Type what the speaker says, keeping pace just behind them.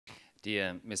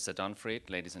Dear Mr. Donfried,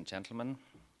 ladies and gentlemen,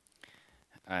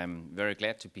 I'm very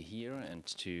glad to be here and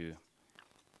to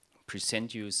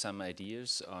present you some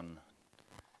ideas on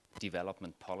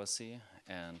development policy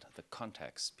and the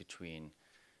context between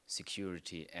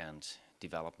security and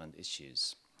development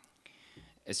issues.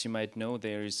 As you might know,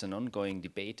 there is an ongoing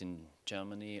debate in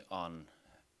Germany on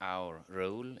our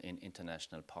role in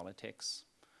international politics,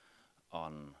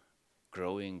 on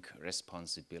growing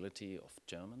responsibility of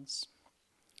Germans.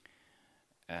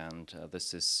 And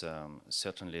this is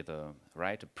certainly the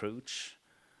right approach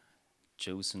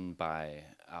chosen by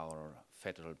our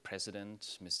federal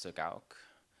president, Mr. Gauck,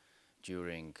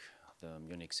 during the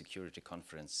Munich Security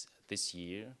Conference this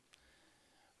year,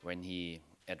 when he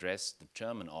addressed the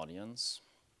German audience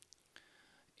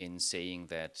in saying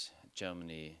that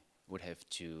Germany would have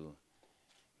to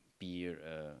bear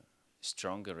a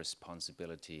stronger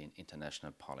responsibility in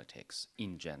international politics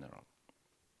in general.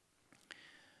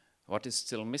 What is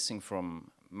still missing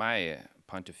from my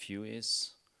point of view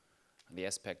is the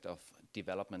aspect of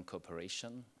development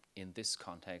cooperation in this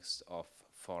context of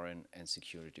foreign and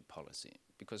security policy.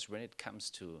 Because when it comes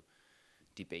to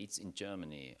debates in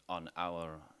Germany on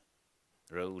our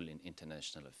role in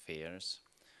international affairs,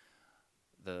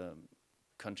 the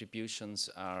contributions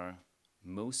are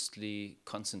mostly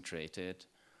concentrated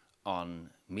on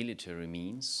military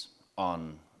means,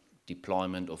 on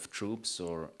deployment of troops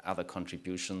or other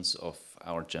contributions of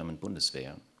our German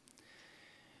Bundeswehr.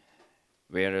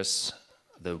 Whereas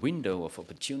the window of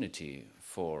opportunity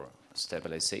for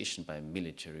stabilization by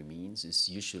military means is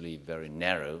usually very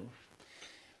narrow,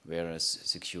 whereas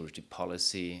security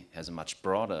policy has a much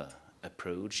broader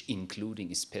approach, including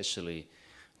especially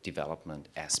development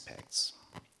aspects.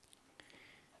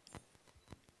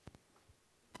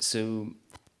 So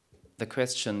the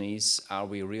question is, are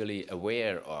we really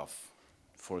aware of,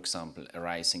 for example,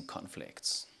 arising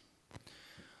conflicts?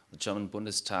 The German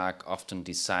Bundestag often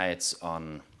decides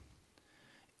on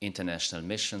international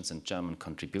missions and German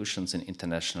contributions in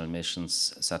international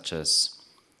missions, such as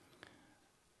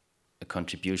a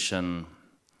contribution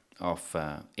of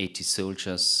 80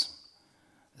 soldiers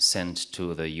sent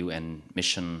to the UN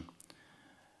mission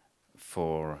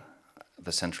for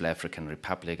the Central African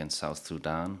Republic and South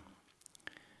Sudan.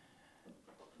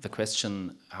 The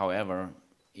question, however,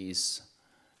 is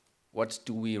what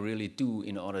do we really do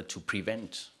in order to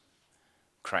prevent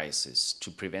crisis, to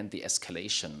prevent the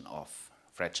escalation of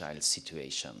fragile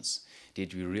situations?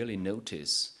 Did we really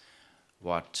notice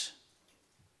what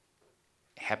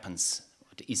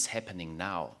is happening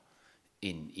now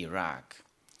in Iraq?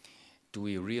 Do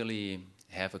we really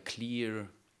have a clear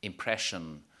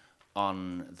impression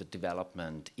on the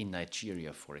development in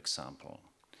Nigeria, for example?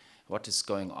 What is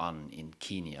going on in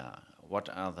Kenya? What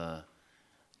are the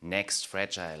next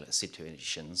fragile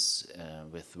situations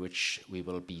with which we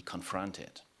will be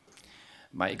confronted?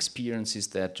 My experience is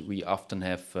that we often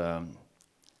have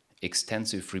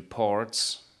extensive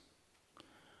reports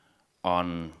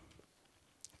on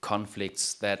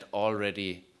conflicts that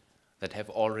have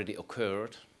already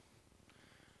occurred,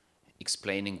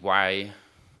 explaining why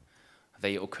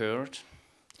they occurred.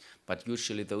 But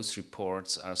usually those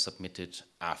reports are submitted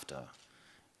after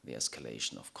the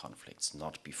escalation of conflicts,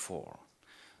 not before.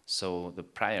 So the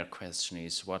prior question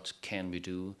is, what can we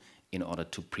do in order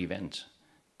to prevent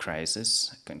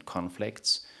crisis and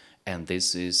conflicts? And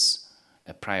this is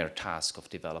a prior task of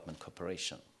development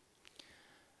cooperation.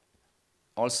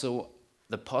 Also,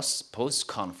 the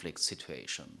post-conflict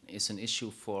situation is an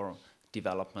issue for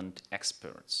development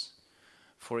experts.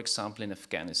 For example, in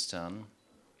Afghanistan,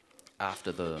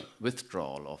 after the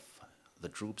withdrawal of the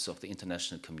troops of the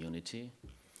international community,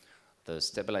 the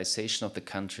stabilization of the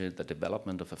country, the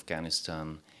development of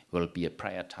Afghanistan will be a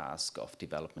prior task of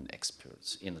development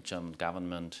experts. In the German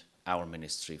government, our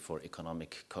Ministry for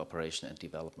Economic Cooperation and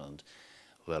Development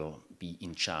will be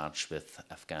in charge with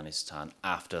Afghanistan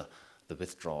after the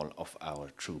withdrawal of our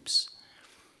troops.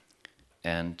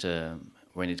 And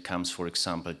when it comes, for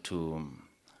example, to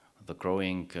the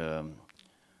growing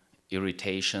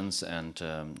irritations and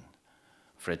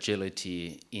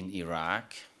fragility in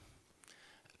Iraq,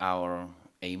 our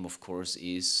aim, of course,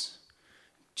 is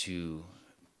to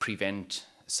prevent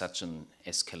such an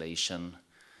escalation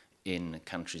in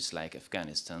countries like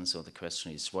Afghanistan. So the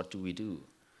question is, what do we do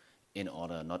in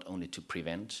order not only to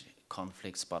prevent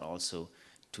conflicts, but also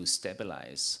to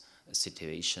stabilize a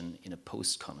situation in a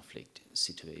post-conflict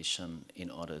situation in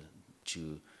order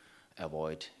to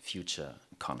avoid future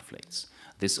conflicts?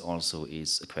 This also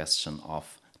is a question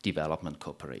of development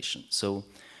cooperation. So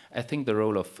I think the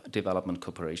role of development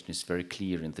cooperation is very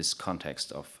clear in this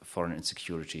context of foreign and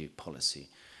security policy.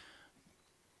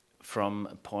 from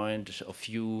a point of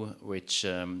view which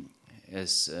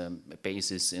has a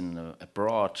basis in a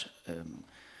broad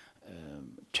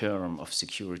term of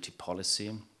security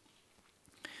policy,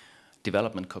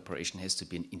 development cooperation has to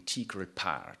be an integral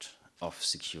part of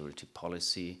security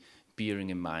policy, bearing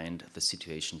in mind the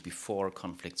situation before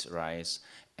conflicts arise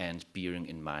and bearing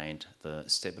in mind the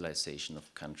stabilization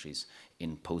of countries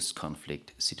in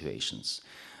post-conflict situations.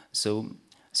 So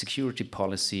security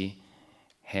policy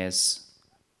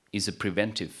is a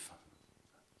preventive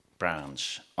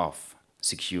branch of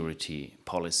security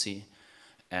policy,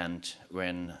 and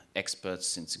when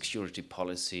experts in security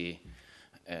policy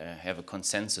have a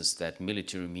consensus that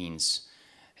military means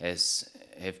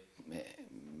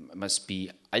must be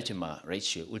ultima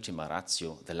ratio,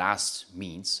 the last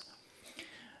means,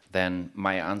 then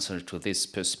my answer to this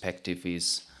perspective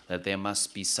is that there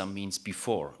must be some means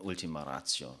before ultima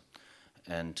ratio.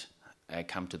 And I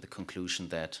come to the conclusion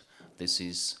that this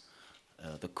is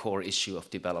the core issue of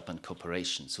development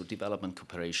cooperation. So development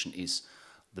cooperation is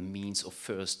the means of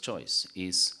first choice,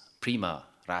 is prima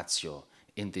ratio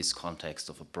in this context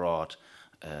of a broad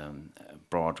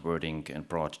wording and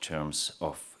broad terms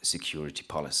of security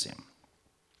policy.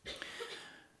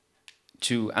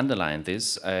 To underline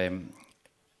this, I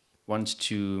want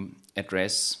to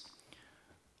address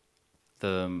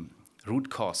the root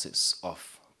causes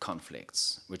of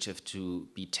conflicts, which have to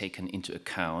be taken into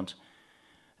account,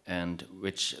 and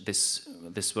which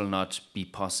this will not be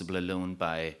possible alone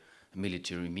by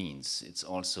military means. It's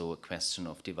also a question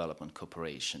of development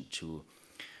cooperation to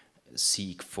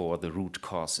seek for the root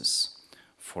causes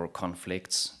for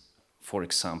conflicts, for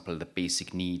example, the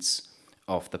basic needs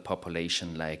of the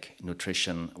population like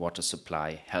nutrition, water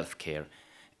supply, healthcare,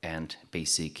 and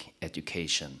basic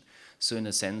education. So in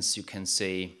a sense, you can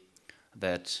say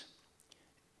that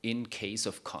in case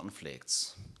of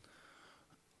conflicts,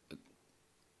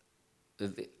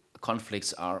 the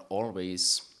conflicts are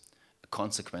always a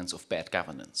consequence of bad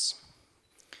governance.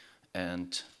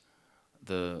 And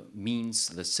the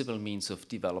civil means of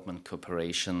development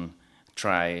cooperation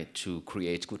try to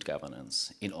create good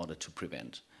governance in order to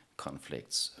prevent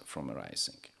conflicts from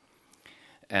arising.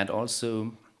 And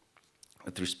also,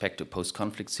 with respect to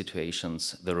post-conflict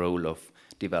situations, the role of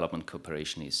development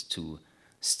cooperation is to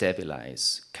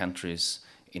stabilize countries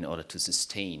in order to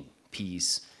sustain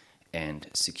peace and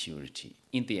security.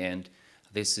 In the end,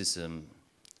 this is a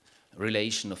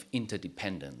relation of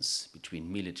interdependence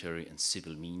between military and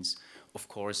civil means. Of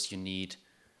course, you need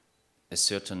a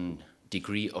certain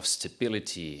degree of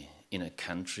stability in a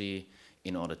country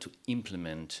in order to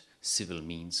implement civil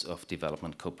means of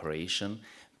development cooperation.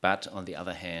 But on the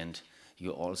other hand,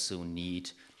 you also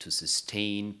need to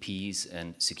sustain peace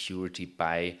and security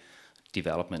by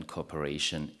development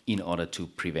cooperation in order to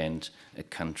prevent a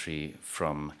country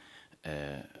from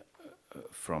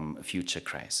future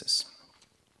crisis.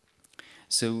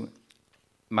 So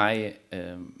my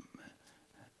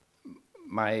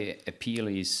appeal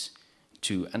is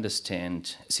to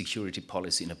understand security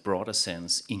policy in a broader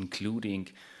sense, including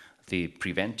the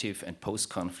preventive and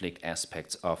post-conflict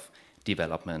aspects of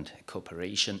development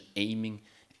cooperation, aiming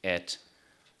at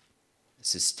the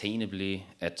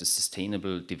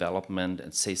sustainable development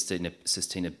and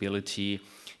sustainability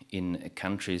in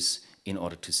countries in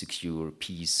order to secure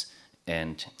peace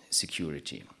and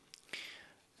security.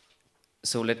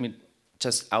 So let me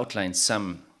just outline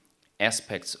some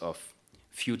aspects of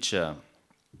future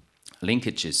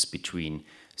linkages between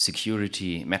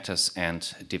security matters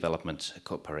and development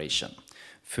cooperation.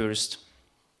 First,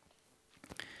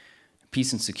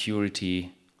 peace and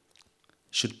security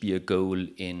should be a goal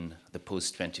in the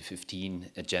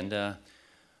post-2015 agenda,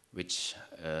 which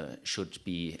should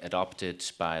be adopted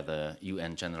by the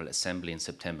UN General Assembly in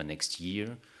September next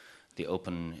year. The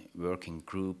Open Working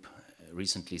Group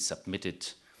recently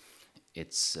submitted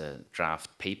its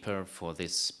draft paper for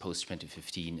this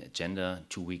post-2015 agenda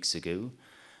 2 weeks ago.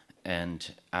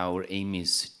 And our aim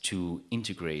is to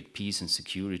integrate peace and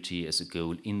security as a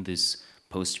goal in this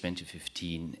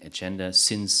post-2015 agenda,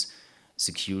 since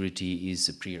security is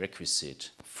a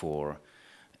prerequisite for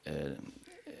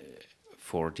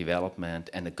development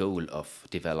and a goal of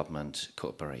development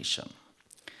cooperation.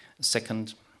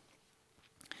 Second,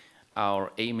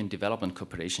 our aim in development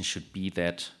cooperation should be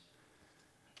that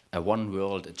a one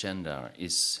world agenda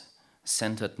is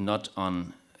centered not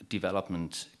on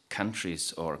development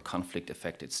countries or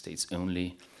conflict-affected states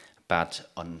only, but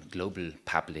on global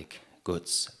public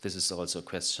goods. This is also a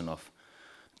question of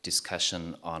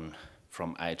discussion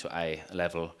from eye-to-eye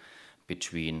level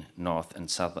between northern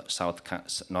and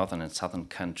southern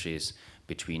countries,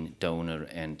 between donor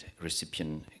and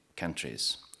recipient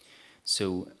countries.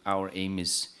 So our aim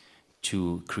is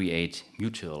to create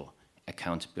mutual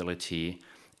accountability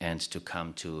and to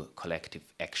come to collective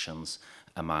actions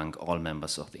among all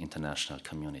members of the international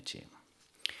community.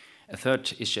 A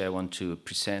third issue I want to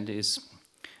present is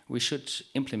we should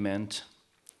implement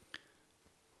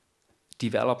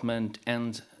development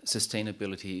and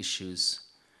sustainability issues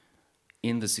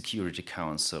in the Security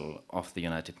Council of the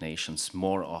United Nations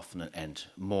more often and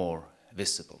more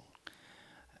visible,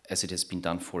 as it has been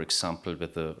done, for example,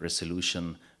 with the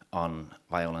resolution on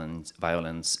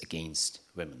violence against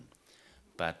women.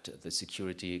 But the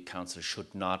Security Council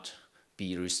should not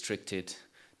be restricted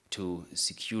to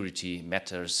security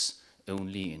matters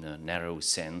only in a narrow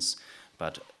sense,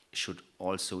 but should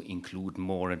also include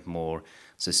more and more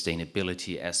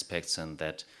sustainability aspects, and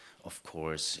that, of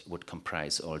course, would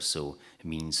comprise also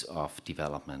means of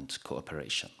development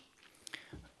cooperation.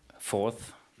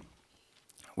 Fourth,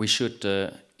 we should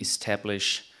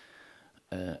establish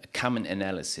a common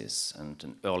analysis and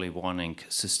an early warning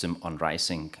system on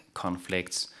rising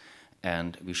conflicts,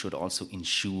 and we should also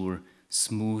ensure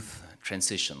smooth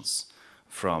transitions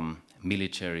from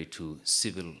military to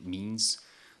civil means.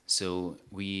 So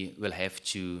we will have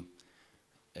to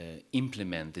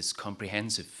implement this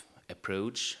comprehensive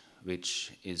approach,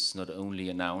 which is not only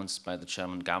announced by the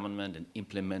German government and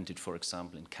implemented, for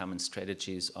example, in common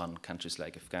strategies on countries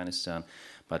like Afghanistan,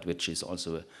 but which is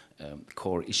also a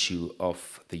core issue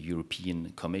of the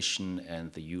European Commission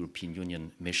and the European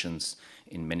Union missions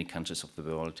in many countries of the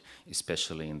world,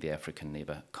 especially in the African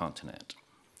neighbor continent.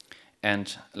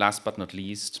 And last but not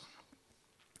least,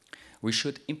 we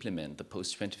should implement the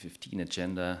post-2015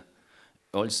 agenda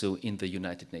also in the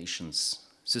United Nations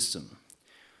system.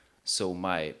 So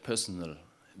my personal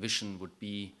vision would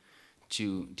be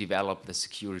to develop the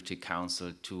Security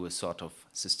Council to a sort of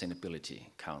sustainability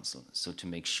council. So to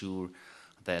make sure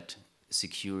that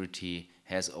security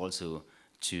has also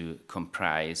to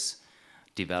comprise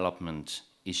development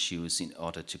issues in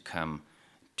order to come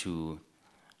to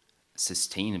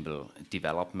sustainable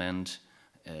development,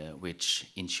 which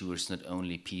ensures not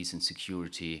only peace and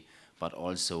security, but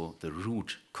also the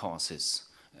root causes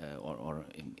or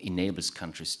enables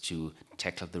countries to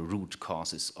tackle the root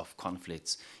causes of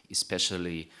conflicts,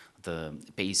 especially the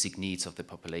basic needs of the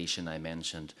population I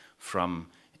mentioned, from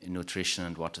nutrition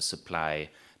and water supply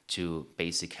to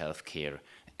basic health care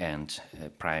and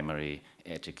primary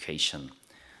education.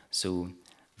 So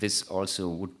this also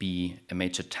would be a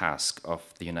major task of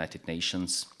the United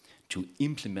Nations to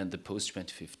implement the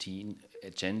post-2015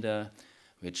 agenda,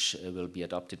 which will be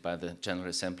adopted by the General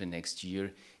Assembly next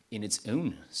year, in its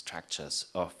own structures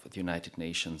of the United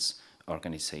Nations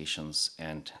organizations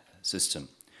and system.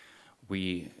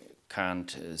 We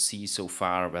can't see so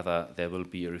far whether there will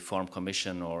be a reform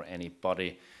commission or any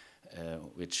body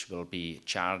which will be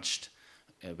charged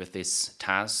with this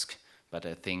task, but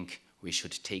I think we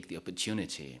should take the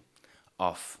opportunity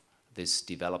of this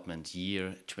development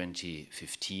year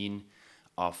 2015,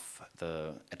 of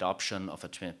the adoption of a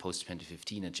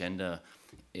post-2015 agenda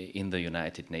in the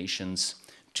United Nations,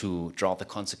 to draw the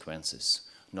consequences,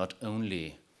 not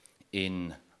only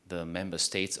in the member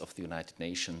states of the United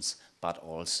Nations, but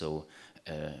also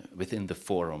within the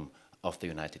forum of the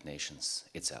United Nations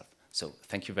itself. So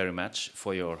thank you very much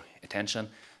for your attention.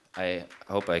 I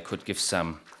hope I could give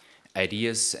some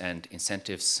ideas and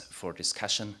incentives for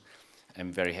discussion.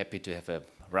 I'm very happy to have a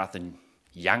rather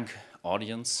young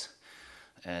audience,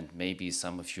 and maybe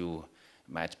some of you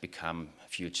might become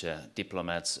future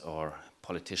diplomats or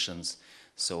politicians.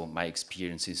 So my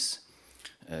experience is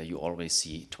you always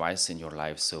see twice in your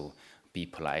life, so be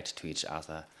polite to each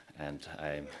other, and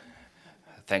I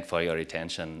thank for your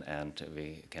attention, and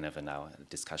we can have now a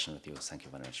discussion with you. Thank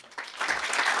you very much.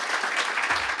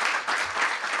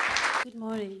 Good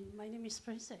morning. My name is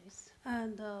Princess,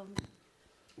 and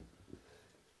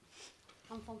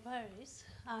I'm from Paris,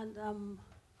 and I'm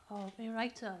a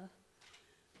writer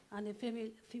and a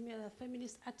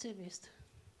feminist activist.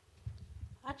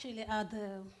 Actually, at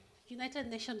the United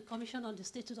Nations Commission on the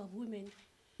Status of Women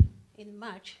in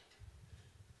March,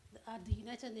 at the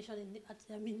United Nations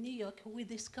in New York, we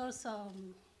discussed about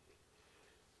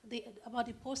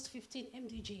the post-15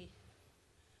 MDG,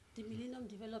 the Millennium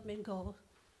Development Goal,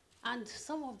 and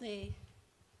some of the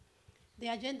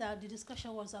agenda, the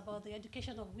discussion was about the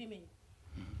education of women,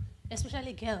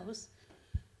 especially girls,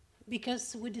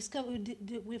 because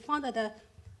we found that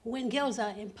when girls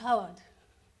are empowered,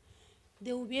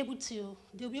 they will be able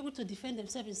to defend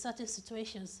themselves in certain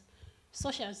situations,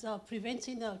 such as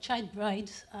preventing child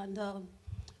brides and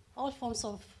all forms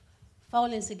of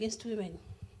violence against women.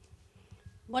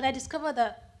 But I discovered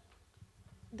that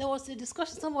there was a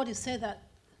discussion. Somebody said that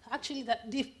actually that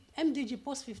MDG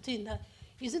post 15, that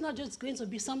is it not just going to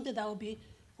be something that will be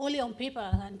only on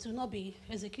paper and to not be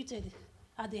executed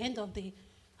at the end of the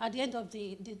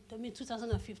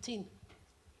 2015?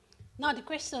 Now the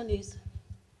question is,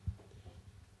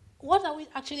 what are we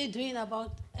actually doing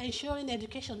about ensuring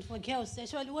education for girls,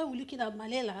 especially when we're looking at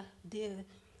Malela,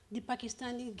 the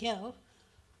Pakistani girl,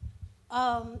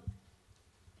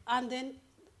 and then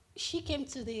she came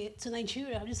to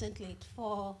Nigeria recently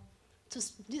to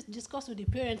discuss with the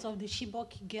parents of the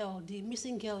Chibok girl, the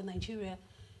missing girl in Nigeria,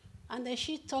 and then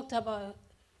she talked about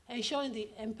ensuring the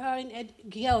empowering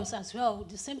girls as well,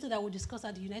 the same thing that we discussed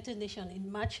at the United Nations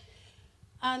in March.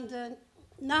 And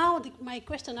now my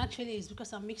question actually is,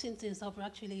 because I'm mixing things up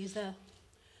actually, is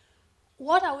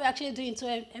what are we actually doing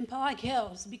to empower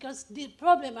girls? Because the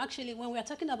problem actually, when we are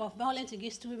talking about violence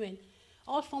against women,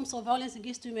 all forms of violence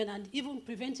against women, and even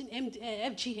preventing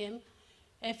FGM,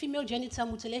 female genital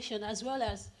mutilation, as well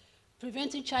as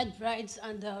preventing child brides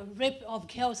and rape of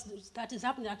girls that is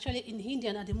happening actually in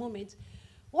India at the moment.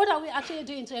 What are we actually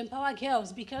doing to empower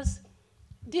girls? Because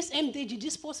this MDG,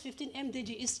 this post-15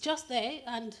 MDG is just there,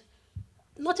 and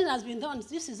nothing has been done.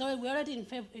 This is already, we're already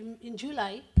in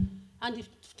July, and if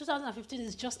 2015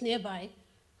 is just nearby.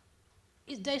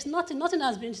 There's nothing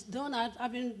has been done.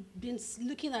 I've been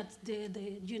looking at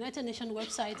the United Nations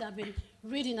website. I've been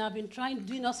reading. I've been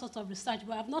doing all sorts of research,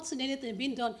 but I've not seen anything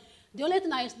being done. The only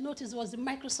thing I noticed was the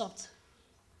Microsoft.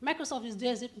 Microsoft is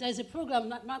there's a program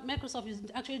that Microsoft is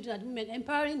actually doing at the moment,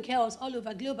 empowering girls all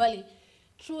over globally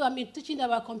through teaching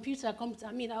them about how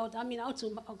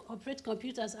to operate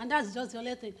computers, and that's just the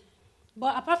only thing.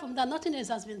 But apart from that, nothing else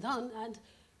has been done.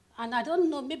 And I don't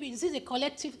know, maybe is it a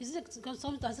collective, is it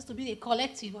something that has to be a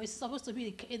collective, or is it supposed to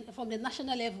be from the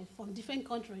national level, from different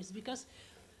countries? Because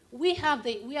we have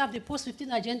the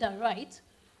post-15 agenda, right?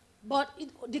 But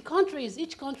the countries,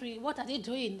 each country, what are they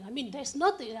doing? There's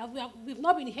nothing, we've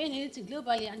not been hearing anything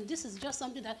globally, and this is just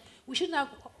something that we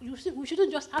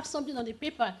shouldn't just have something on the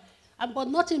paper, but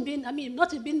nothing being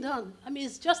done.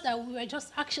 It's just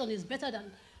that action is better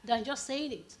than just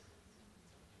saying it.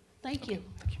 Thank you.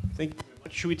 Thank you.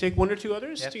 Should we take one or two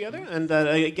others together? And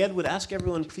I again would ask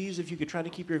everyone, please, if you could try to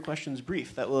keep your questions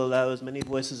brief. That will allow as many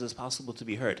voices as possible to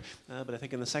be heard. But I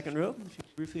think in the second row, if you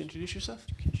could briefly introduce yourself.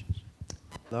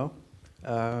 Hello.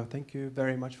 Thank you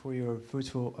very much for your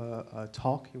fruitful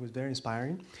talk. It was very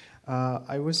inspiring.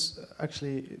 I was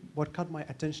actually, what caught my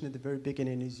attention at the very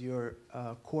beginning is your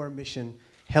core mission,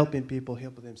 helping people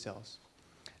help themselves.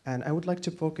 And I would like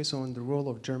to focus on the role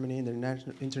of Germany in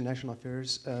international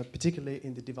affairs, particularly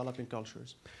in the developing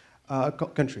countries.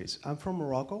 I'm from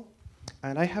Morocco,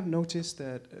 and I have noticed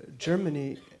that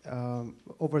Germany,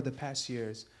 over the past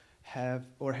years,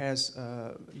 has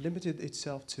limited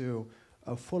itself to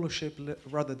fellowship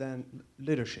rather than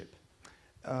leadership.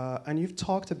 And you've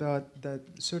talked about that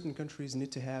certain countries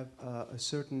need to have a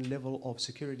certain level of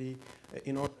security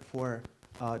in order for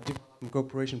development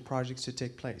cooperation projects to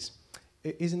take place.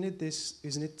 Isn't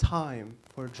it time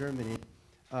for Germany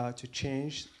to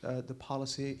change the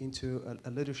policy into a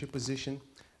leadership position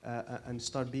and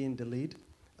start being the lead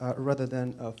rather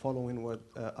than following what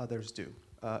others do?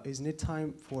 Isn't it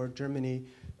time for Germany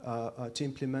to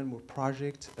implement more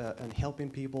projects and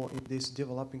helping people in these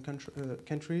developing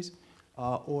countries?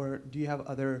 Or do you have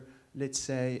other, let's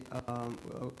say,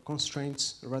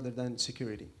 constraints rather than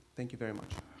security? Thank you very much.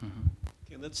 Mm-hmm.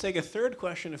 Let's take a third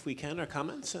question if we can, or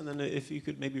comments, and then if you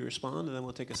could maybe respond, and then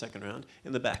we'll take a second round.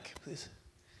 In the back, please.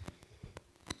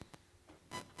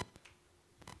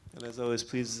 And as always,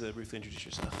 please briefly introduce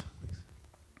yourself.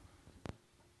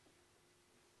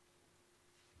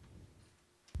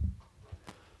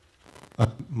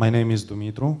 My name is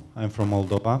Dumitru. I'm from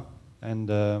Moldova, and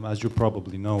as you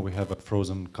probably know, we have a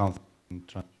frozen conflict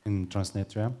in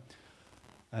Transnistria.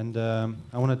 And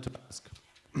I wanted to ask,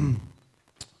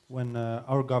 when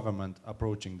our government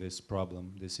approaching this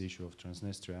problem, this issue of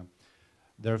Transnistria,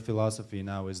 their philosophy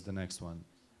now is the next one.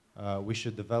 We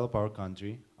should develop our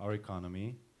country, our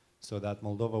economy, so that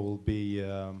Moldova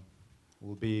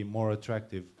will be more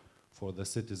attractive for the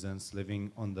citizens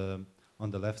living on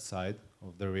the left side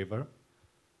of the river.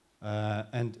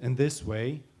 And in this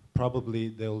way, probably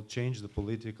they'll change the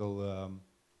political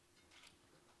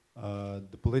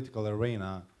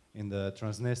arena in the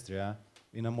Transnistria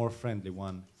in a more friendly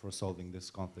one for solving this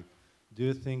conflict. Do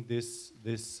you think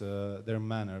their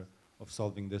manner of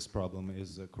solving this problem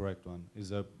is a correct one,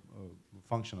 is a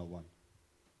functional one?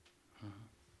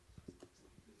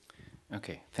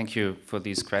 Okay, thank you for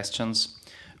these questions.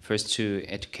 First to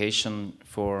education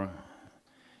for,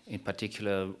 in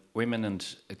particular, women and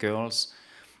girls.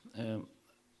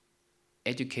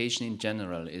 education in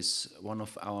general is one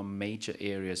of our major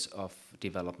areas of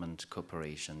development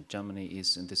cooperation. Germany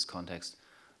is, in this context,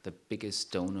 the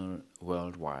biggest donor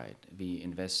worldwide. We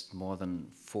invest more than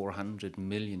 400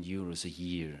 million euros a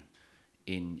year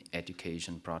in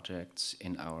education projects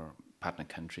in our partner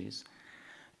countries.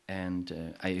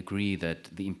 And I agree that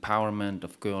the empowerment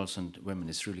of girls and women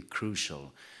is really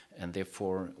crucial, and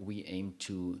therefore we aim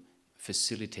to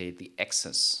facilitate the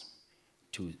access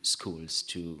to schools,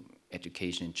 to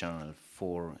education in general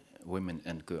for women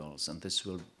and girls. And this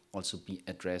will also be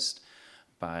addressed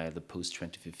by the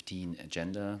post-2015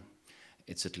 agenda.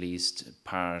 It's at least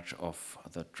part of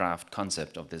the draft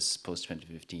concept of this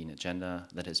post-2015 agenda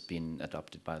that has been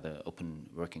adopted by the Open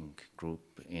Working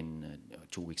Group in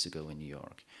 2 weeks ago in New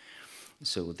York.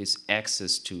 So this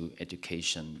access to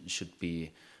education should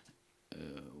be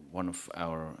one of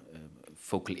our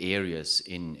focal areas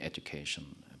in education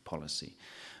policy.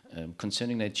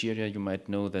 Concerning Nigeria, you might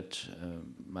know that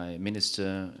my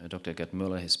minister, Dr. Gerd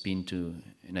Müller, has been to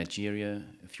Nigeria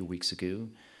a few weeks ago,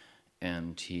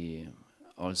 and he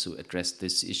also addressed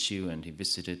this issue, and he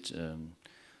visited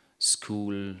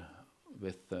school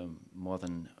with more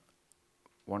than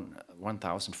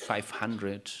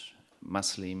 1,500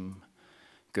 Muslim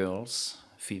girls,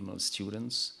 female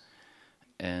students,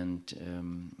 and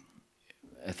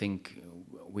I think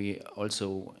we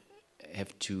also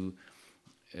have to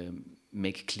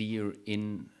make clear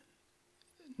in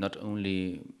not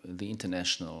only the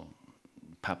international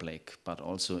public, but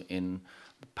also in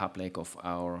the public of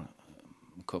our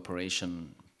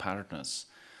cooperation partners,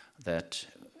 that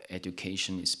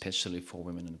education, especially for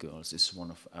women and girls, is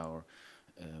one of our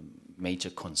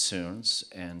major concerns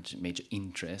and major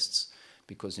interests,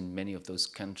 because in many of those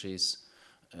countries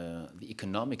the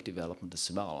economic development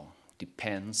as well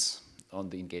depends on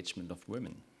the engagement of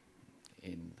women,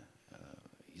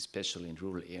 especially in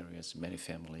rural areas. Many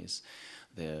families,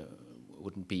 there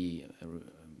wouldn't be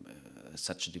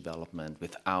such a development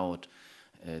without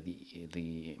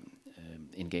the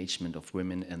engagement of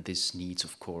women, and this needs,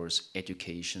 of course,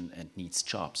 education and needs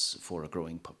jobs for a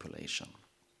growing population.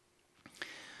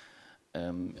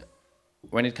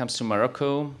 When it comes to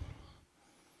Morocco,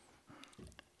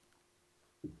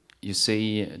 you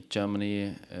say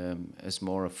Germany as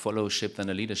more a followship than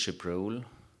a leadership role.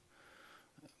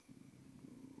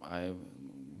 I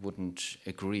wouldn't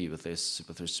agree with this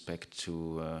with respect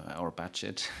to our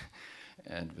budget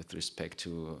and with respect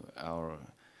to our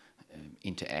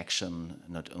interaction,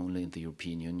 not only in the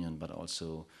European Union, but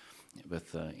also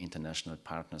with international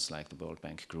partners like the World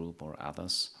Bank Group or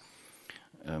others.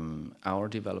 Our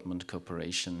development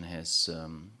cooperation has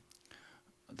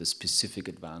the specific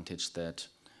advantage that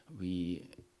we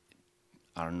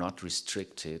are not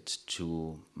restricted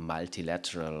to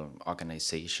multilateral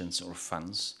organizations or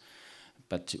funds,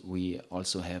 but we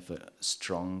also have a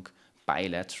strong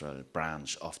bilateral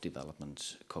branch of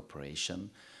development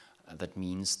cooperation. That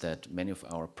means that many of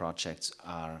our projects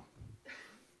are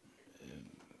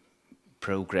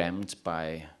programmed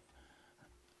by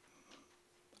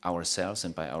ourselves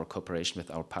and by our cooperation with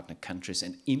our partner countries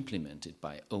and implemented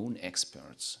by own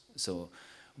experts. So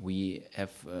we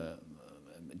have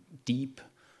deep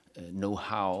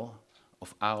know-how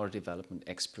of our development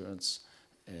experts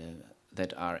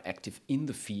that are active in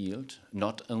the field,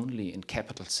 not only in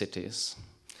capital cities,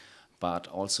 but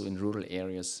also in rural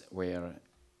areas where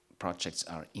projects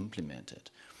are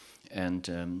implemented.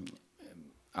 And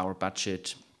our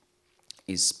budget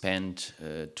is spent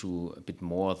to a bit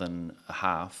more than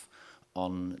half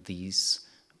on these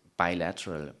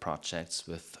bilateral projects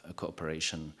with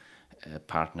cooperation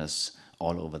partners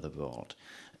all over the world.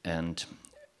 And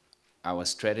our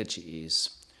strategy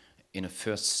is, in a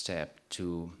first step,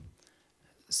 to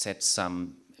set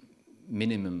some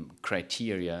minimum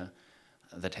criteria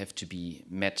that have to be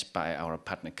met by our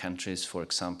partner countries, for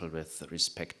example, with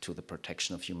respect to the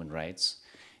protection of human rights.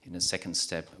 In a second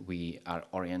step, we are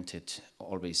oriented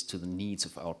always to the needs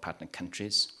of our partner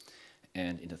countries.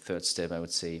 And in the third step, I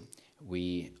would say,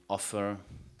 we offer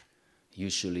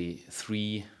usually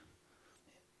 3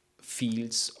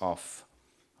 fields of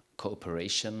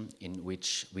cooperation in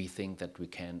which we think that we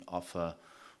can offer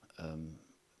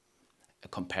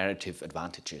comparative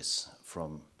advantages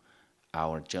from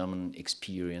our German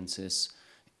experiences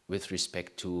with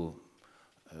respect to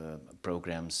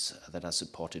programs that are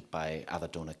supported by other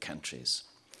donor countries.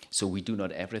 So we do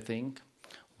not everything.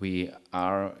 We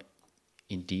are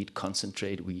indeed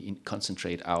concentrate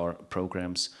our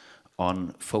programs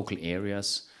on focal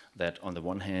areas that on the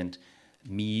one hand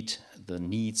meet the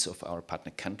needs of our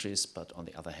partner countries, but on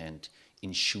the other hand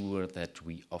ensure that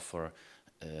we offer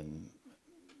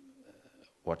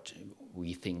what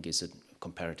we think is a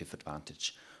comparative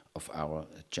advantage of our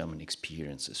German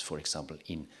experiences, for example,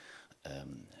 in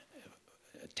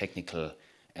technical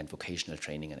and vocational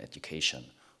training and education,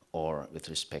 or with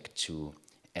respect to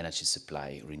energy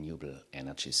supply, renewable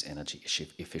energies, energy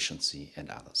efficiency, and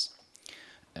others.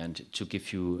 And to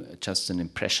give you just an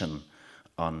impression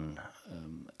on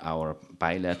our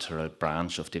bilateral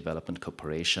branch of development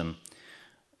cooperation,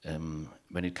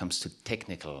 when it comes to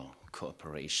technical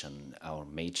cooperation, our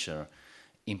major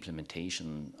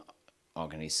implementation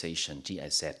organization,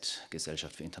 GIZ,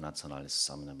 Gesellschaft für internationale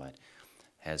Zusammenarbeit,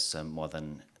 has more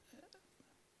than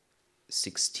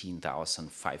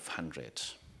 16,500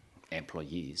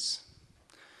 employees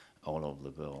all over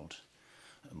the world,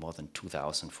 more than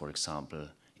 2,000, for example,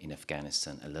 in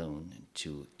Afghanistan alone,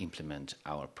 to implement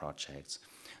our projects.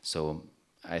 So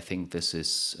I think this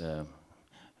is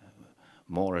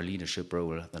more a leadership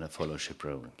role than a fellowship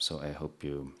role. So I hope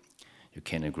you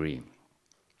can agree.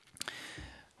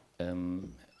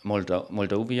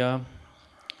 Moldova,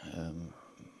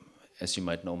 as you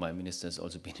might know, my minister has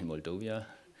also been in Moldova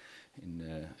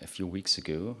a few weeks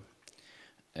ago,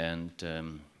 and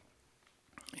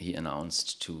he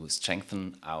announced to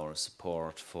strengthen our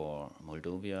support for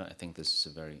Moldova. I think this is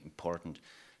a very important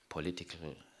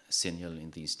political signal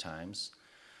in these times,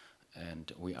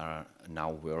 and we are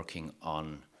now working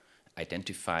on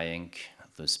identifying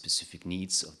the specific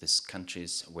needs of these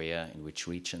countries, where, in which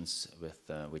regions,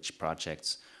 with which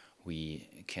projects we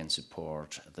can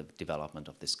support the development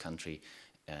of this country.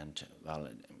 And well,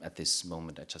 at this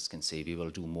moment I just can say we will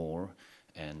do more,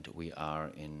 and we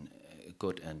are in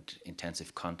good and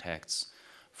intensive contacts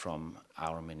from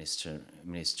our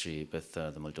ministry with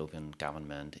the Moldovan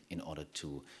government in order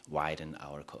to widen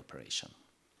our cooperation.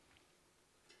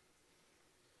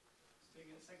 Let's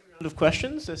take a second round of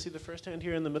questions. I see the first hand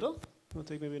here in the middle. We'll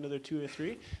take maybe another 2 or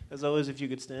 3. As always, if you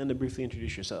could stand and briefly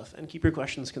introduce yourself, and keep your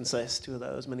questions concise to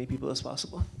allow as many people as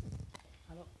possible.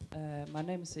 Hello, my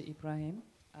name is Ibrahim,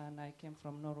 and I came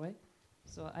from Norway.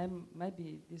 So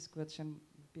maybe this question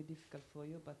will be difficult for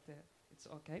you, but it's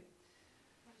okay.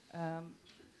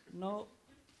 Now,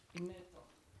 in NATO,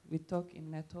 we talk in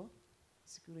NATO,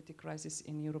 security crisis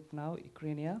in Europe now,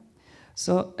 Ukraine.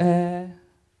 So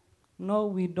no,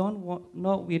 we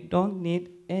don't need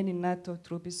any NATO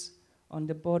troops on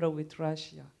the border with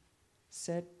Russia,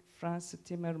 said Franz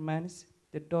Timmermans,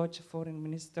 the Dutch foreign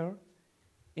minister,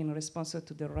 in response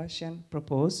to the Russian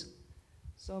proposal.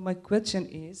 So my question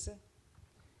is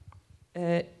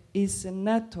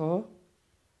NATO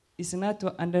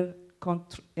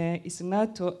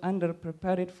under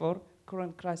prepared for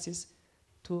current crisis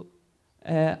to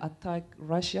attack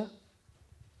Russia?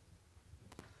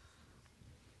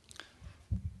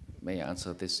 May I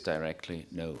answer this directly?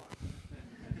 No.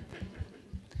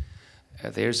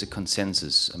 There's a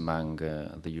consensus among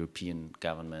the European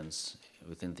governments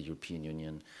within the European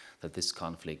Union that this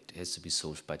conflict has to be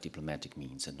solved by diplomatic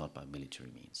means and not by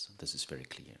military means. This is very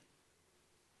clear.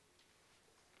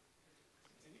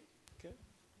 Okay.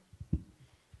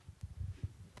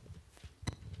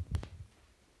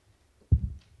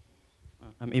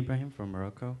 I'm Ibrahim from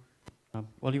Morocco.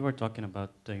 While you were talking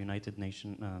about the United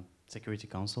Nations Security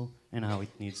Council and how it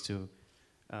needs to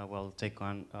take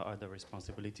on other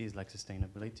responsibilities like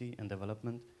sustainability and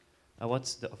development.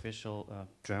 What's the official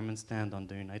German stand on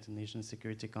the United Nations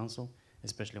Security Council,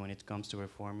 especially when it comes to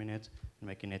reforming it and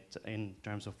making it in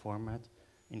terms of format,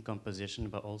 in composition,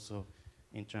 but also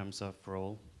in terms of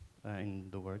role in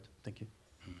the world? Thank you.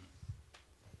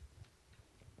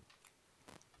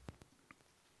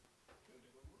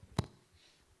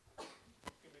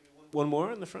 One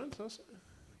more in the front also.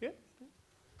 Yeah.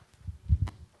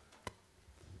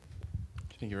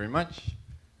 Thank you very much.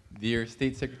 Dear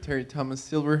State Secretary Thomas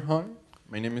Silberhorn,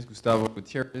 my name is Gustavo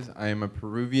Gutierrez. I am a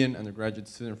Peruvian undergraduate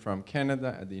student from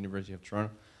Canada at the University of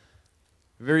Toronto.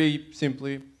 Very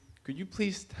simply, could you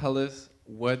please tell us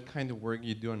what kind of work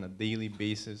you do on a daily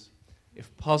basis?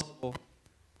 If possible,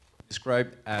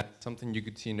 described as something you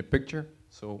could see in a picture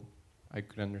so I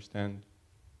could understand.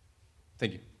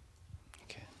 Thank you.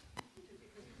 Okay.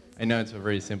 I know it's a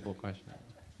very simple question.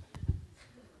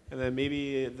 And then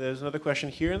maybe there's another question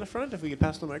here in the front, if we could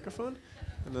pass the microphone,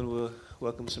 and then we'll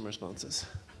welcome some responses.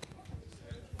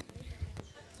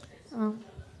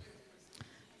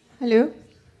 Hello.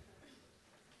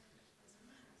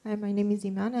 Hi, my name is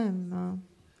Iman. I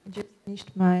just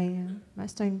finished my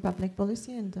master in public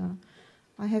policy, and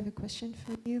I have a question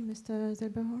for you, Mr.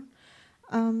 Silberhorn.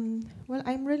 Well,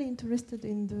 I'm really interested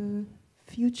in the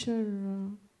future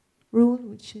rule,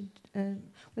 which is, well,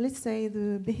 let's say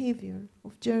the behavior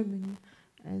of Germany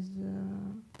as a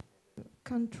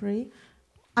country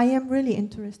I am really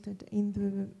interested in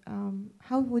the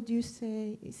how would you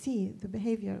see the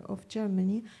behavior of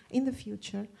Germany in the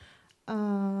future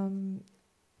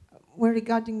where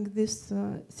regarding this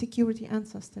security and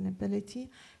sustainability,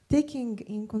 taking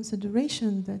in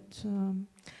consideration that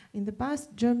in the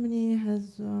past Germany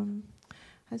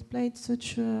has played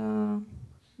such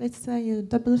let's say a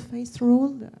double-faced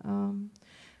role.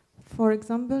 For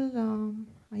example,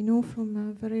 I know from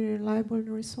a very reliable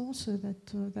resource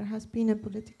that there has been a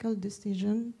political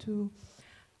decision to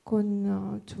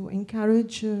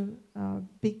encourage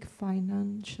big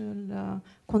financial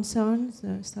concerns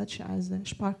such as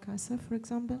Sparkasse, for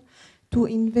example, to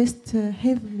invest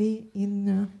heavily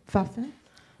in Waffen.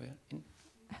 Where? In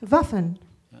Waffen.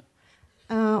 Yeah.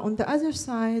 On the other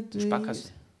side,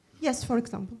 Sparkasse? yes, for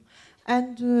example.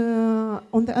 And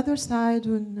on the other side,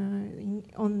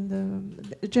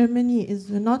 Germany is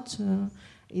not how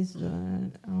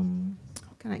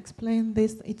can I explain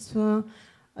this? It's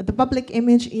the public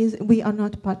image is we are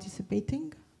not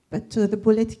participating, but the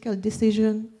political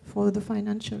decision for the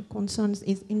financial concerns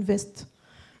is invest.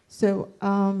 So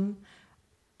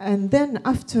and then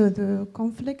after the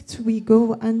conflict, we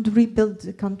go and rebuild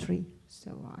the country.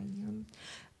 So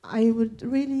I would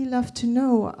really love to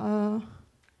know.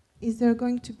 Is there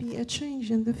going to be a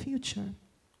change in the future?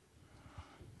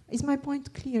 Is my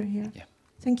point clear here? Yeah.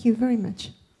 Thank you very much.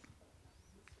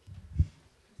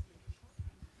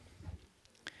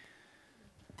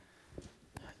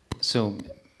 So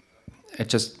I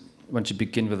just want to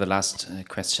begin with the last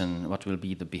question. What will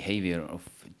be the behavior of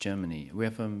Germany? We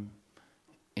have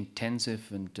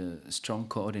intensive and strong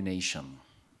coordination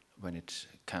when it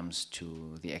comes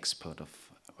to the export of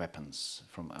weapons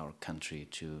from our country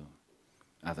to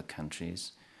other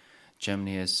countries.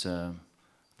 Germany has the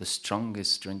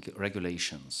strongest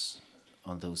regulations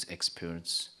on those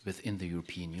exports within the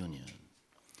European Union.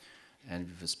 And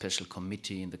we have a special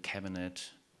committee in the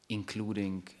cabinet,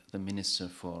 including the Minister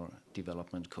for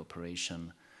Development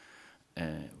Cooperation,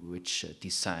 which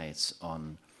decides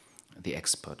on the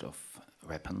export of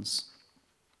weapons.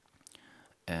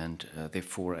 And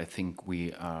therefore, I think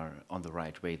we are on the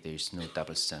right way. There is no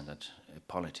double standard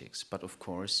politics. But of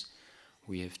course,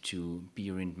 we have to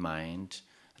bear in mind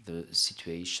the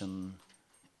situation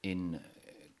in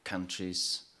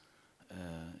countries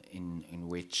in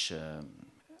which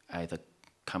either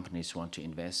companies want to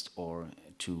invest or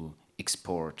to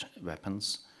export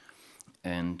weapons.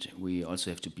 And we also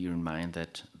have to bear in mind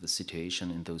that the situation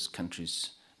in those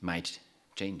countries might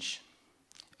change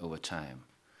over time.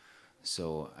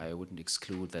 So I wouldn't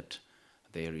exclude that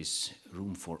there is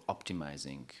room for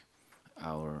optimizing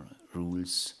our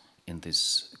rules in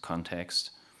this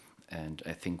context, and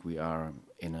I think we are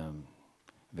in a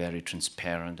very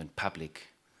transparent and public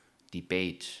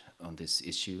debate on this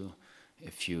issue.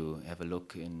 If you have a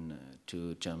look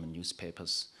into German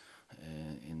newspapers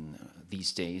in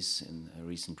these days, in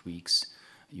recent weeks,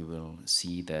 you will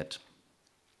see that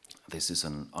this is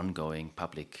an ongoing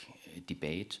public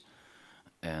debate,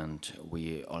 and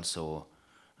we also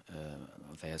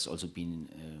there has also been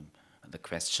the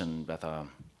question whether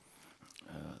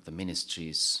the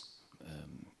ministries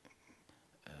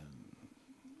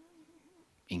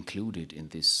included in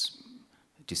this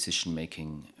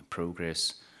decision-making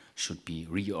progress should be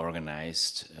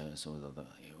reorganized, so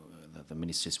the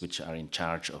ministries which are in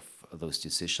charge of those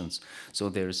decisions. So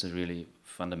there is a really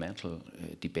fundamental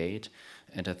debate,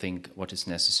 and I think what is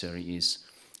necessary is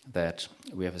that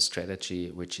we have a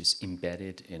strategy which is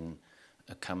embedded in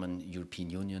a common European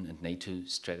Union and NATO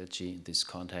strategy in this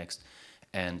context,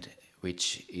 and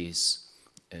which is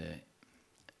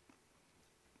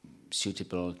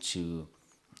suitable to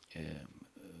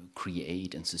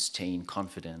create and sustain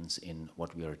confidence in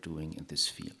what we are doing in this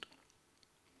field.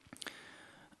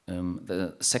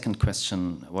 The second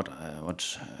question, what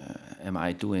am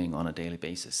I doing on a daily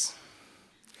basis?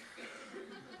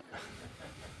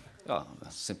 Well,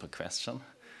 a simple question,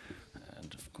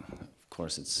 and of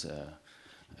course it's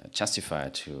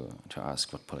justified to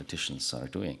ask what politicians are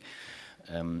doing.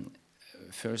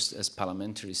 First, as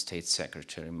Parliamentary State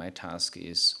Secretary, my task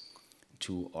is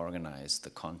to organize the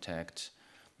contact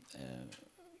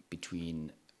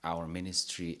between our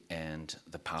ministry and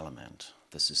the Parliament.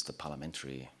 This is the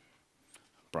parliamentary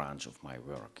branch of my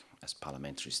work as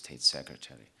Parliamentary State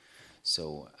Secretary.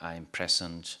 So I'm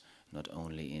present not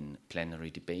only in plenary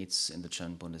debates in the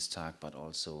German Bundestag, but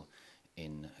also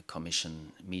in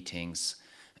commission meetings.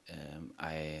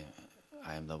 I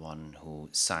am the one who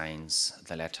signs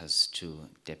the letters to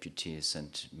deputies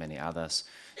and many others.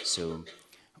 So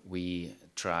we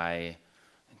try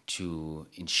to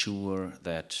ensure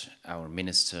that our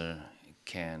minister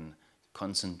can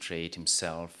concentrate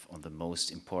himself on the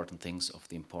most important things of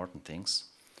the important things,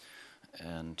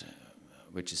 and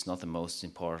which is not the most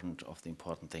important of the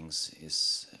important things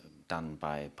is done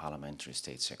by parliamentary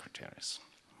state secretaries.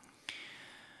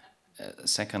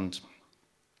 Second,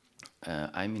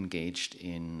 I'm engaged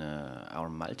in our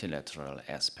multilateral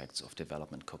aspects of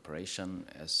development cooperation.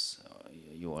 As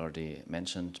you already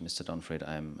mentioned, Mr. Donfried,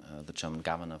 I'm the German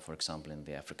governor, for example, in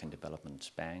the African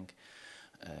Development Bank.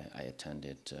 I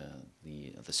attended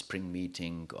the spring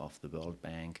meeting of the World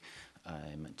Bank.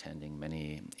 I'm attending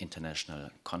many international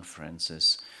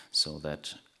conferences so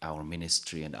that our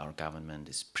ministry and our government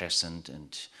is present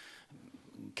and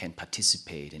can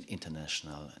participate in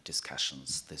international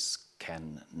discussions. This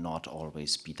can not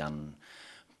always be done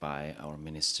by our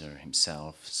minister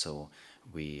himself, so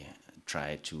we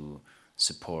try to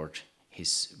support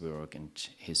his work and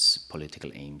his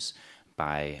political aims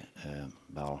by,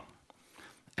 well,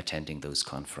 attending those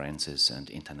conferences and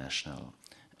international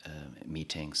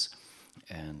meetings,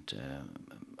 and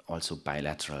also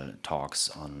bilateral talks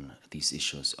on these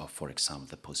issues of, for example,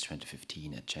 the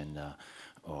post-2015 agenda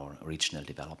or regional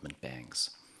development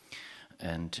banks.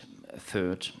 And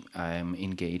third, I'm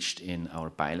engaged in our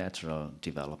bilateral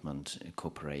development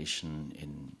cooperation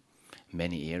in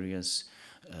many areas.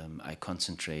 I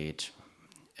concentrate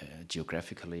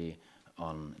geographically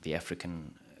on the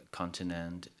African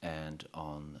continent and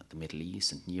on the Middle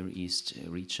East and Near East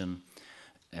region,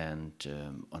 and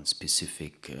on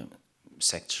specific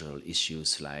sectoral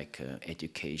issues like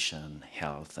education,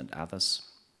 health, and others.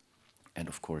 And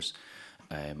of course,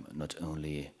 I'm not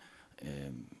only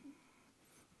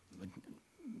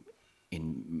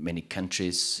in many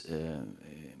countries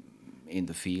in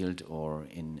the field or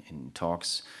in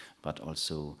talks, but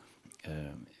also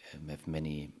have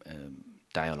many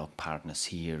dialogue partners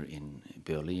here in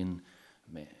Berlin,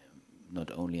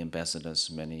 not only ambassadors,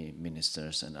 many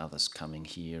ministers and others coming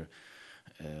here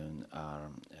are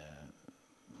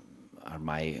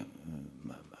my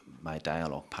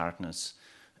dialogue partners.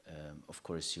 Of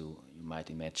course, you might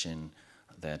imagine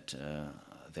that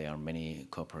there are many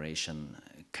cooperation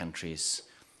countries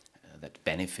that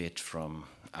benefit from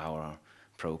our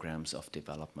programs of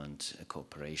development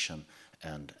cooperation,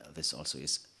 and this also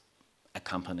is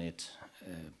accompanied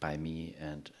by me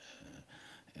and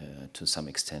to some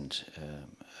extent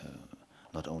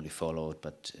not only followed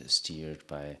but steered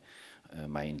by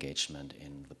my engagement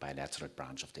in the bilateral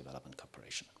branch of development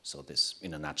cooperation. So this,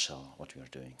 in a nutshell, what we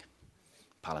are doing.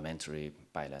 Parliamentary,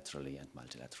 bilaterally, and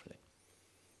multilaterally.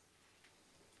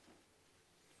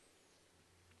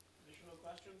 Additional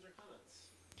questions or comments?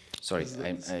 Sorry,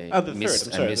 I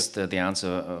missed the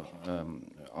answer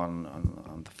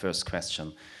on the first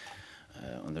question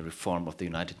on the reform of the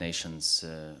United Nations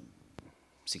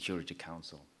Security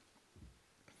Council.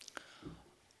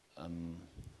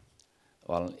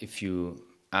 Well, if you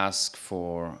ask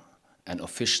for an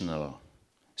official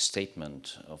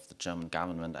statement of the German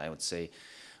government, I would say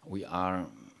we are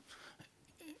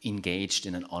engaged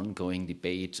in an ongoing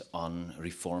debate on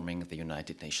reforming the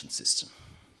United Nations system.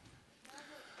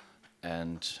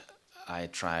 And I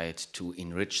tried to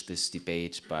enrich this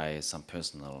debate by some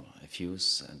personal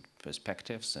views and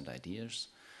perspectives and ideas.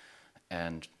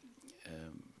 And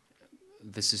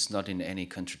this is not in any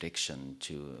contradiction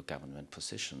to a government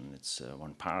position. It's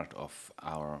one part of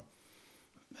our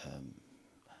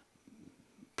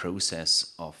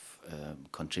process of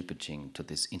contributing to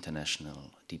this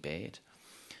international debate.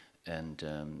 And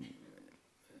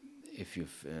if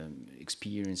you've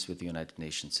experience with the United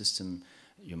Nations system,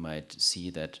 you might see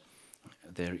that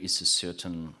there is a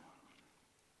certain,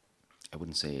 I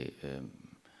wouldn't say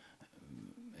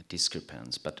a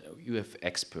discrepancy, but you have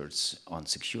experts on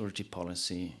security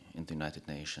policy in the United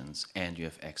Nations, and you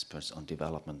have experts on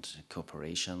development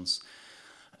cooperations.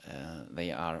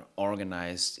 They are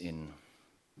organized in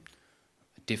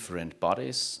different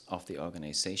bodies of the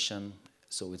organization,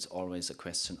 so it's always a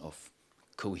question of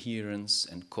coherence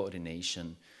and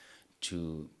coordination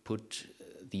to put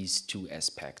these two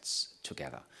aspects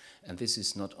together. And this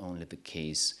is not only the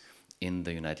case in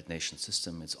the United Nations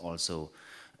system, it's also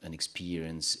an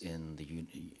experience in the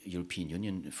European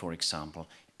Union, for example,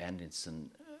 and it's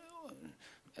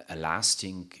a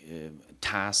lasting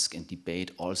task and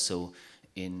debate also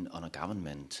on a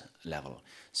government level.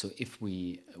 So if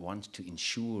we want to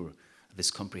ensure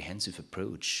this comprehensive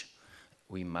approach,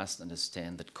 we must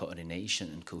understand that coordination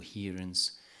and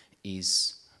coherence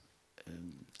is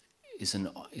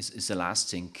a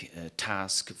lasting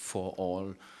task for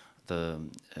all the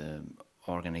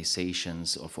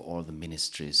organizations or for all the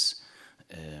ministries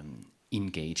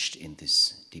engaged in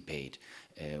this debate.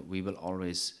 We will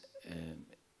always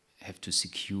have to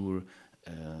secure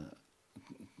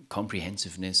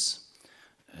comprehensiveness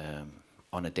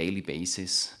on a daily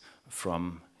basis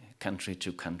from country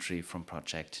to country, from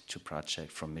project to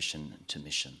project, from mission to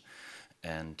mission.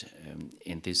 And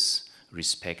in this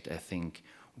respect, I think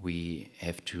we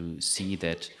have to see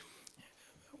that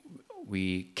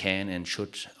we can and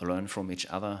should learn from each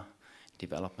other,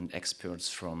 development experts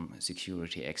from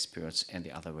security experts and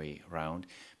the other way around,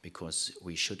 because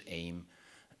we should aim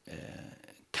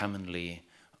commonly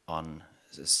on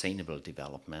sustainable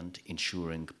development,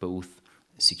 ensuring both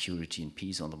security and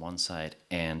peace on the one side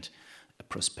and a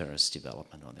prosperous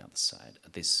development on the other side.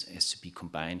 This has to be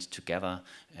combined together,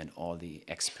 and all the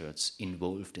experts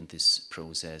involved in this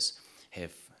process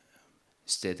have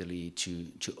steadily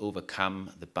to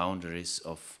overcome the boundaries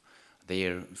of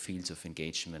their fields of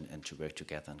engagement and to work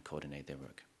together and coordinate their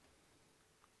work.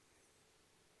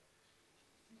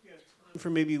 For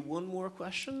maybe one more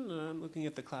question, I'm looking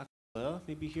at the clock.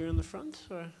 Maybe here in the front,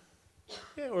 or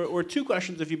yeah, or two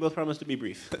questions if you both promise to be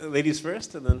brief. Ladies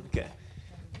first, and then okay.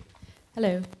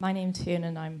 Hello, my name's Fiona,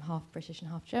 and I'm half British and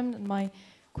half German. And my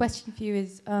question for you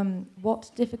is,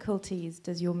 what difficulties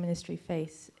does your ministry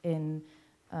face in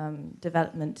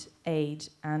development aid,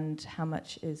 and how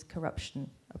much is corruption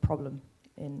a problem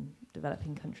in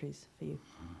developing countries for you?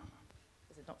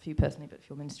 Is it not for you personally, but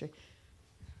for your ministry?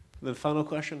 The final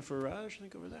question for Raj, I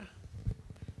think over there.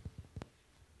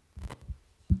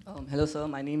 Hello, sir.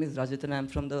 My name is Rajat, and I'm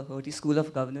from the Hertie School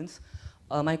of Governance.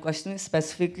 My question is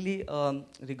specifically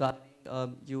regarding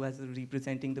you as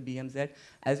representing the BMZ.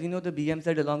 As we know, the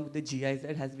BMZ, along with the GIZ,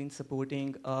 has been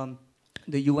supporting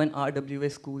the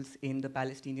UNRWA schools in the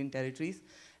Palestinian territories.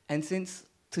 And since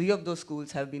 3 of those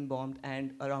schools have been bombed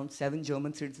and around 7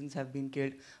 German citizens have been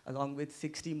killed, along with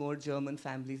 60 more German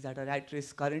families that are at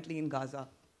risk currently in Gaza.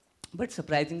 But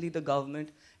surprisingly, the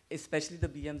government, especially the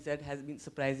BMZ, has been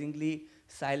surprisingly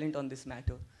silent on this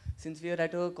matter. Since we are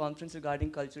at a conference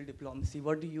regarding cultural diplomacy,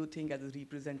 what do you think as a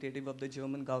representative of the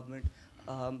German government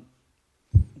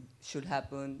should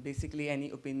happen? Basically,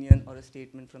 any opinion or a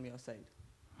statement from your side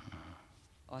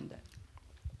on that?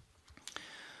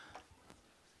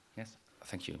 Yes,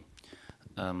 thank you.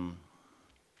 The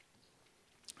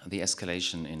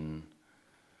escalation in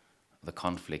the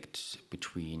conflict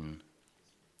between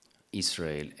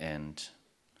Israel and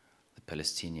the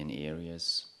Palestinian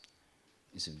areas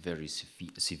is a very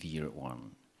severe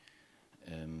one.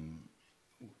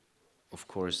 Of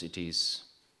course, it is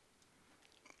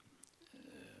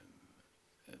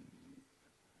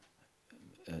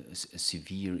a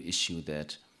severe issue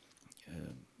that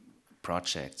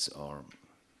projects or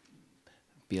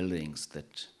buildings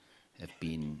that have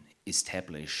been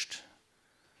established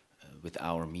with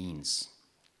our means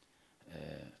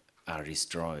are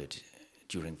destroyed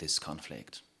during this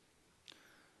conflict.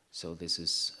 So this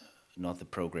is not the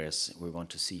progress we want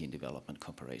to see in development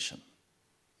cooperation.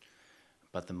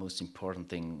 But the most important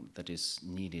thing that is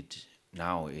needed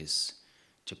now is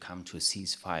to come to a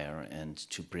ceasefire and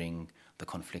to bring the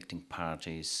conflicting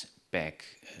parties back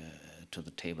to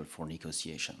the table for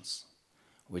negotiations,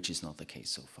 which is not the case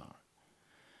so far.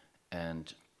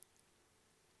 And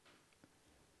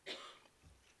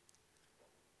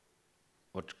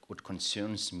what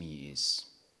concerns me is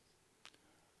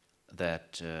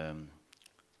that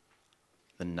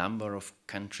the number of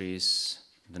countries,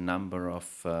 the number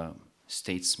of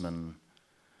statesmen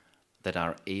that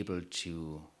are able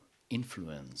to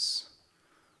influence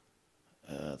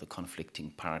the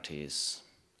conflicting parties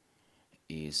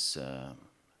is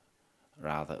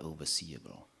rather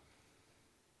overseeable.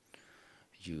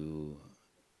 You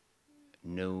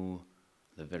know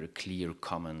the very clear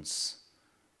comments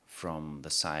from the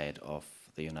side of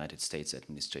the United States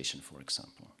administration, for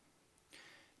example.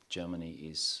 Germany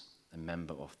is a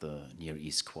member of the Near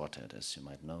East Quartet, as you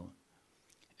might know,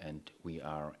 and we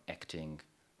are acting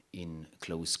in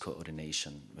close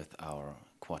coordination with our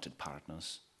Quartet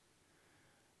partners.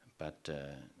 But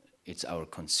it's our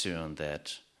concern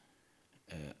that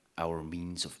our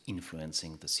means of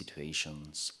influencing the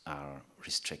situations are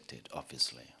restricted,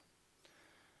 obviously.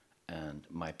 And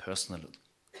my personal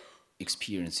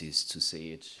experience is, to say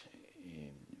it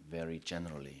very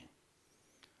generally,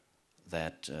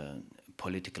 that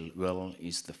political will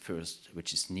is the first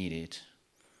which is needed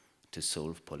to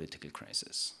solve political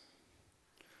crisis.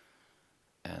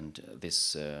 And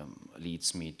this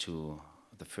leads me to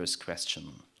the first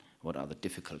question: what are the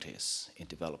difficulties in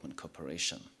development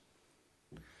cooperation?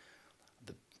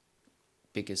 The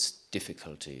biggest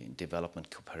difficulty in development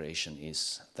cooperation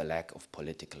is the lack of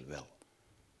political will.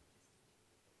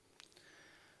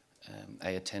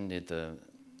 I attended the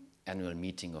annual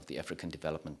meeting of the African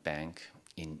Development Bank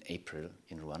in April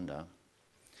in Rwanda,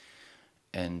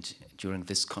 And during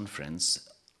this conference,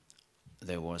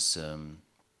 there was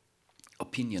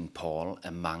opinion poll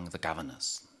among the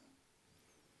governors,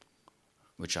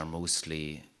 which are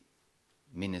mostly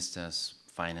ministers,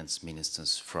 finance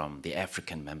ministers from the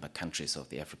African member countries of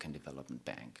the African Development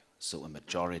Bank. So a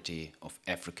majority of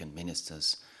African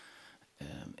ministers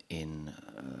in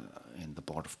the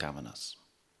Board of Governors.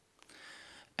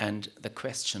 And the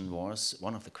question was,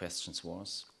 one of the questions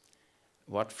was,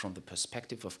 what from the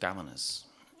perspective of governors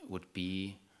would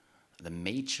be the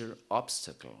major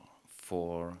obstacle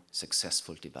for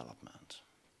successful development?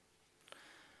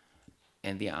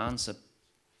 And the answer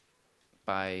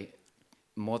by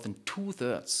more than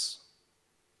 2/3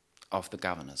 of the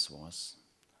governors was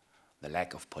the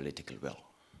lack of political will.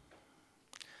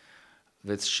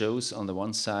 This shows on the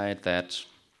one side that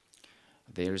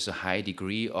there is a high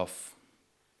degree of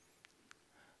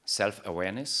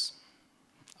self-awareness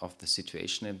of the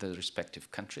situation in the respective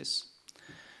countries,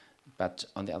 but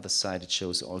on the other side it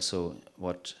shows also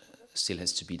what still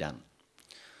has to be done.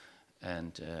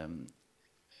 And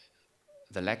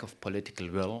the lack of political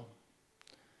will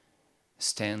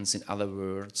stands, in other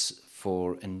words,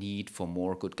 for a need for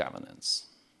more good governance.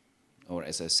 Or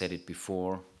as I said it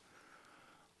before,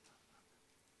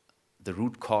 the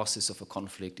root causes of a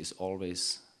conflict is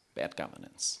always bad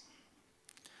governance.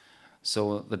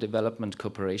 So the development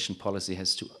cooperation policy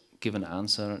has to give an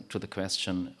answer to the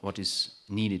question, what is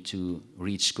needed to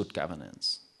reach good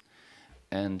governance?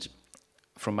 And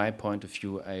from my point of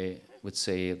view, I would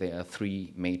say there are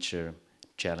three major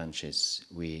challenges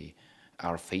we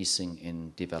are facing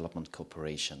in development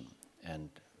cooperation, and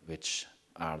which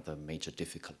are the major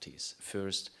difficulties.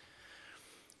 First,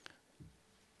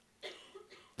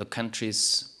 the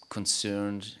countries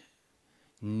concerned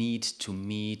need to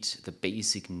meet the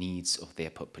basic needs of their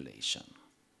population.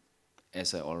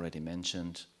 As I already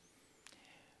mentioned,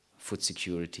 food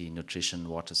security, nutrition,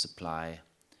 water supply,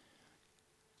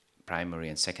 primary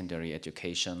and secondary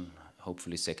education,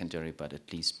 hopefully secondary, but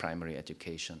at least primary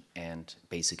education, and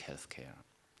basic health care.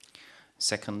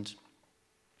 Second,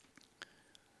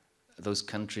 those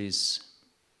countries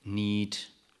need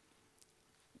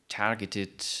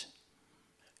targeted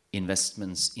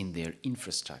investments in their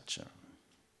infrastructure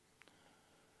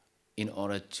in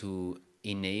order to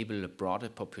enable a broader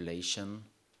population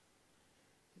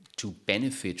to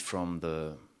benefit from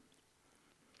the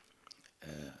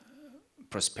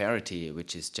prosperity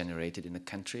which is generated in the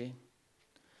country,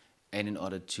 and in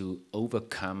order to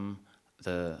overcome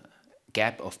the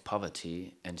gap of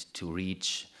poverty and to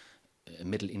reach a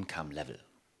middle income level.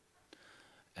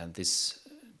 And this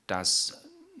does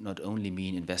not only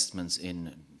mean investments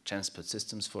in transport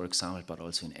systems, for example, but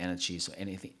also in energy, so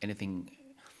anything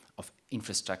of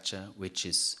infrastructure which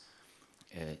is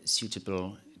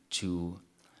suitable to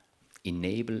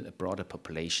enable a broader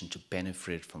population to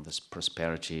benefit from this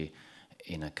prosperity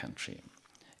in a country.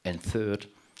 And third,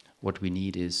 what we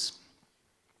need is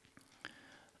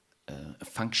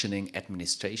functioning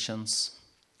administrations,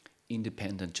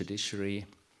 independent judiciary,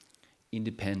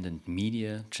 independent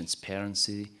media,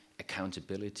 transparency,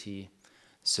 accountability,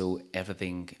 so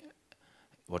everything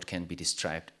what can be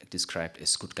described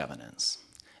as good governance.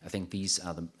 I think these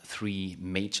are the three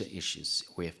major issues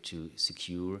we have to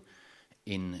secure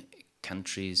in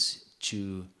countries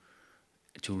to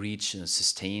reach a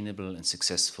sustainable and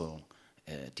successful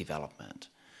development.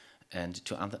 And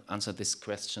to answer this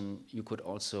question, you could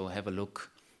also have a look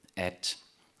at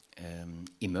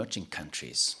emerging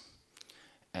countries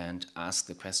and ask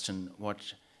the question,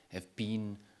 what have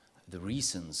been the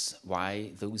reasons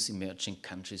why those emerging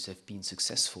countries have been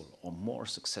successful or more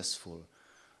successful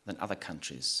than other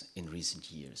countries in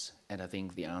recent years? And I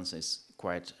think the answer is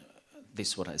quite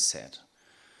this what I said.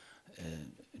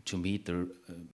 To meet the